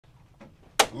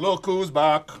Look who's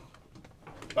back.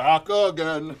 Back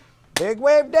again. Big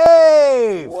Wave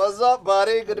Dave! What's up,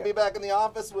 buddy? Good to be back in the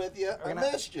office with you. I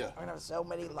missed you. We're gonna have so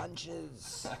many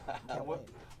lunches.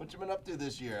 What you been up to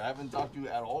this year? I haven't talked to you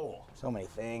at all. So many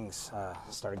things.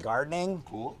 Started gardening.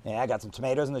 Cool. Yeah, I got some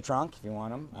tomatoes in the trunk if you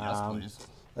want them. Yes, please.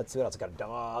 Let's see what else. I got a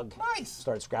dog. Nice.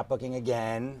 Started scrapbooking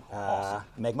again. Awesome.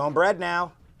 Make my own bread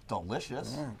now.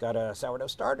 Delicious. Yeah, got a sourdough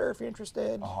starter if you're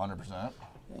interested. 100%.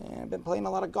 And I've been playing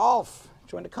a lot of golf.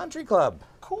 Joined a country club.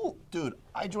 Cool. Dude,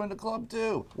 I joined a club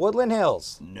too. Woodland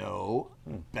Hills. No,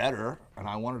 better. And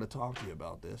I wanted to talk to you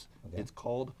about this. Okay. It's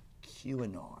called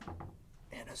QANON.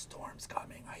 And a storm's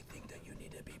coming. I think that you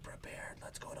need to be prepared.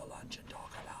 Let's go to lunch and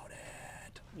talk about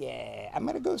it. Yeah, I'm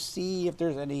gonna go see if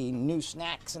there's any new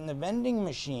snacks in the vending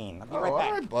machine. I'll be right All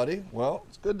back. right, buddy. Well,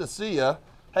 it's good to see you.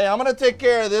 Hey, I'm going to take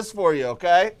care of this for you,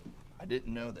 okay? I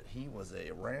didn't know that he was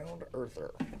a round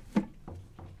earther.